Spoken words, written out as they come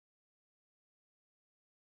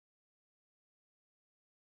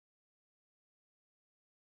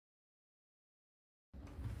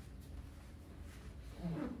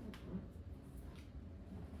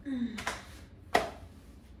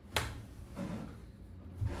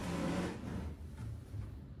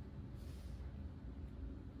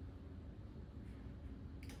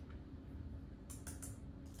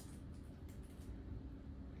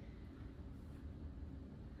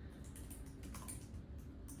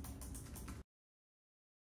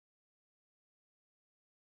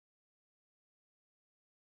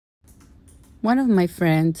One of my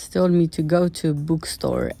friends told me to go to a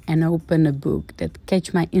bookstore and open a book that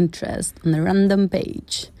catch my interest on a random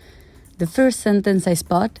page. The first sentence I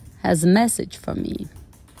spot has a message for me.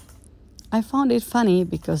 I found it funny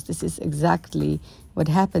because this is exactly what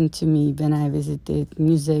happened to me when I visited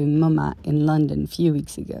Museum MoMA in London a few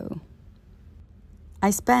weeks ago.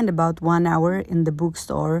 I spent about 1 hour in the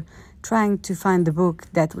bookstore trying to find the book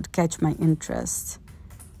that would catch my interest.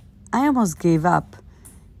 I almost gave up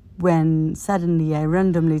when suddenly I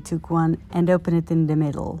randomly took one and opened it in the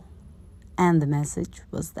middle, and the message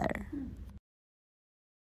was there.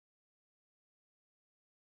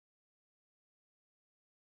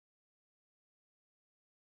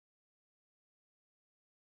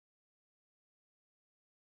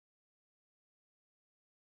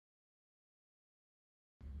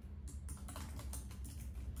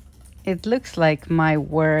 It looks like my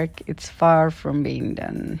work is far from being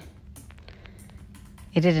done.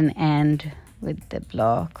 It didn't end with the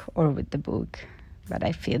blog or with the book, but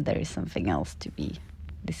I feel there is something else to be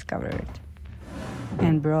discovered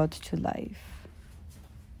and brought to life.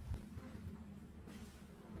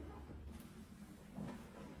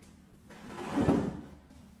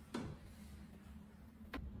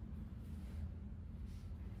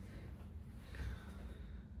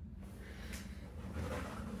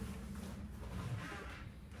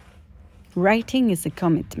 Writing is a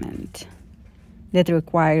commitment that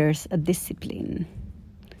requires a discipline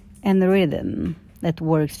and a rhythm that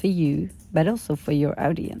works for you, but also for your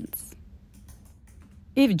audience.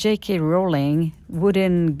 If J.K. Rowling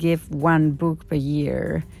wouldn't give one book per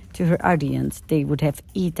year to her audience, they would have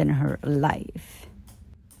eaten her alive.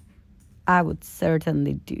 I would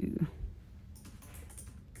certainly do.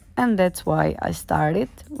 And that's why I started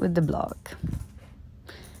with the blog.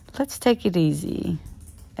 Let's take it easy,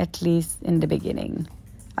 at least in the beginning,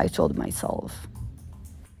 I told myself.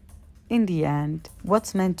 In the end,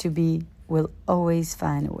 what's meant to be will always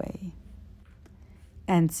find a way.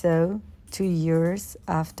 And so, 2 years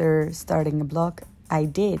after starting a blog, I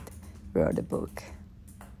did write a book.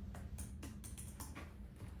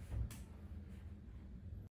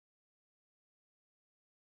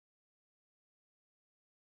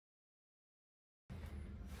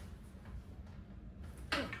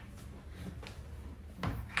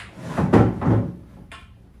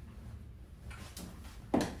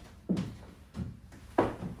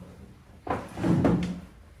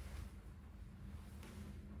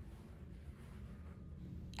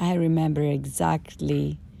 I remember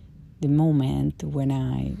exactly the moment when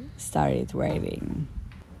I started writing.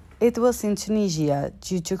 It was in Tunisia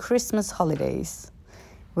due to Christmas holidays,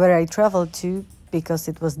 where I traveled to because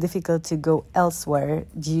it was difficult to go elsewhere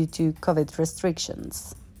due to COVID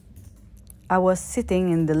restrictions. I was sitting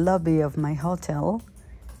in the lobby of my hotel,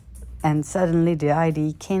 and suddenly the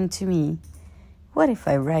idea came to me, what if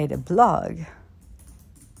I write a blog?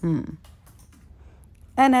 And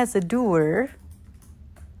as a doer,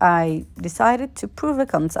 I decided to prove a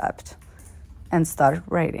concept and start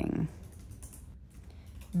writing.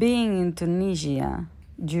 Being in Tunisia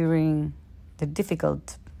during the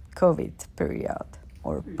difficult COVID period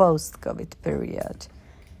or post-COVID period,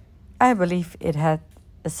 I believe it had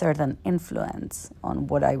a certain influence on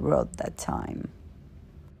what I wrote that time.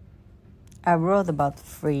 I wrote about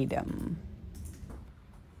freedom,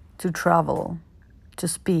 to travel, to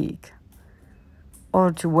speak,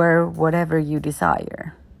 or to wear whatever you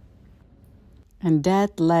desire. And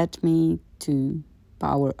that led me to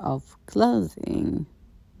power of clothing,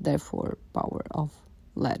 therefore power of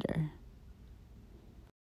leather.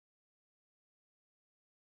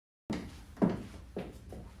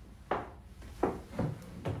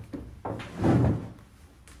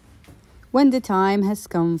 When the time has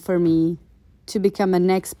come for me to become an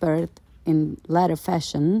expert in leather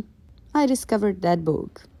fashion, I discovered that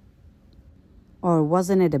book. Or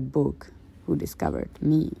wasn't it a book who discovered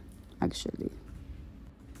me, actually?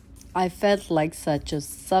 I felt like such a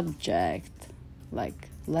subject, like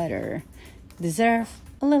leather, deserve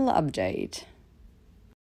a little update.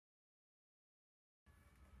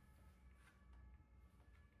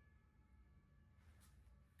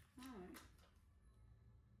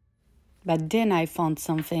 But then I found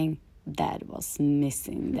something that was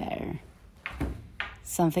missing there.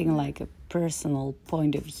 Something like a personal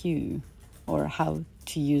point of view, or how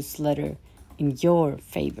to use leather in your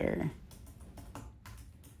favor.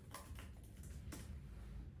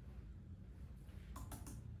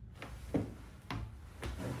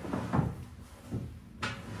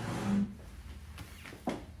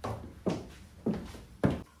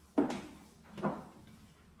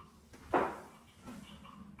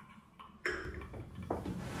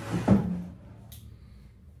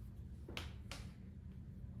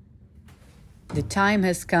 The time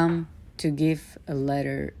has come to give a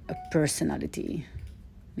letter a personality.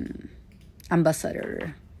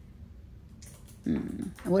 Ambassador.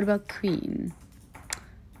 What about queen?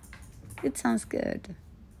 It sounds good.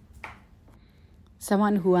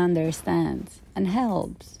 Someone who understands and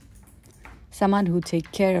helps. Someone who takes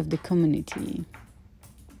care of the community.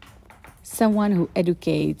 Someone who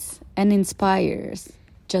educates and inspires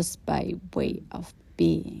just by way of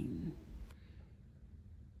being.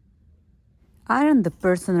 Aren't the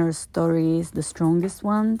personal stories the strongest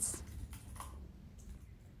ones?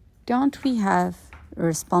 Don't we have a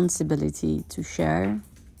responsibility to share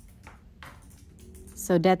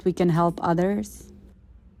so that we can help others?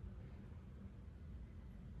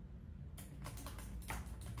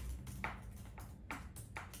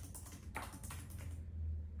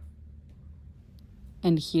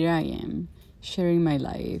 And here I am, sharing my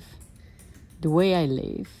life, the way I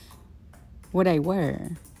live, what I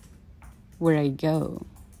wear, where I go,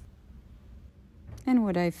 and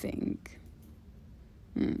what I think.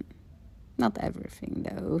 Not everything,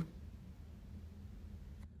 though.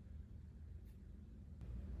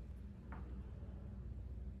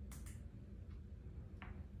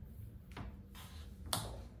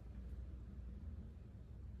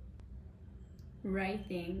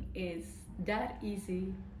 Writing is that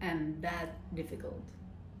easy and that difficult.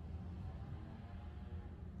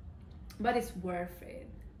 But it's worth it.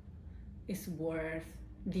 It's worth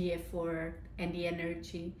the effort and the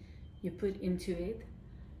energy you put into it.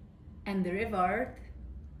 And the reward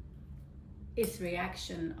is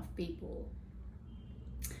reaction of people.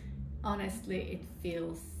 Honestly, it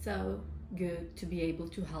feels so good to be able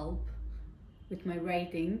to help with my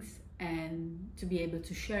writings and to be able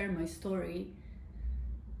to share my story.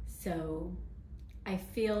 So I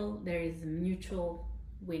feel there is a mutual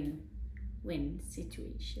win-win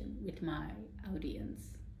situation with my audience,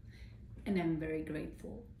 and I'm very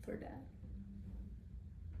grateful for that.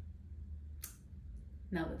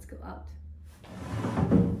 Now let's go out.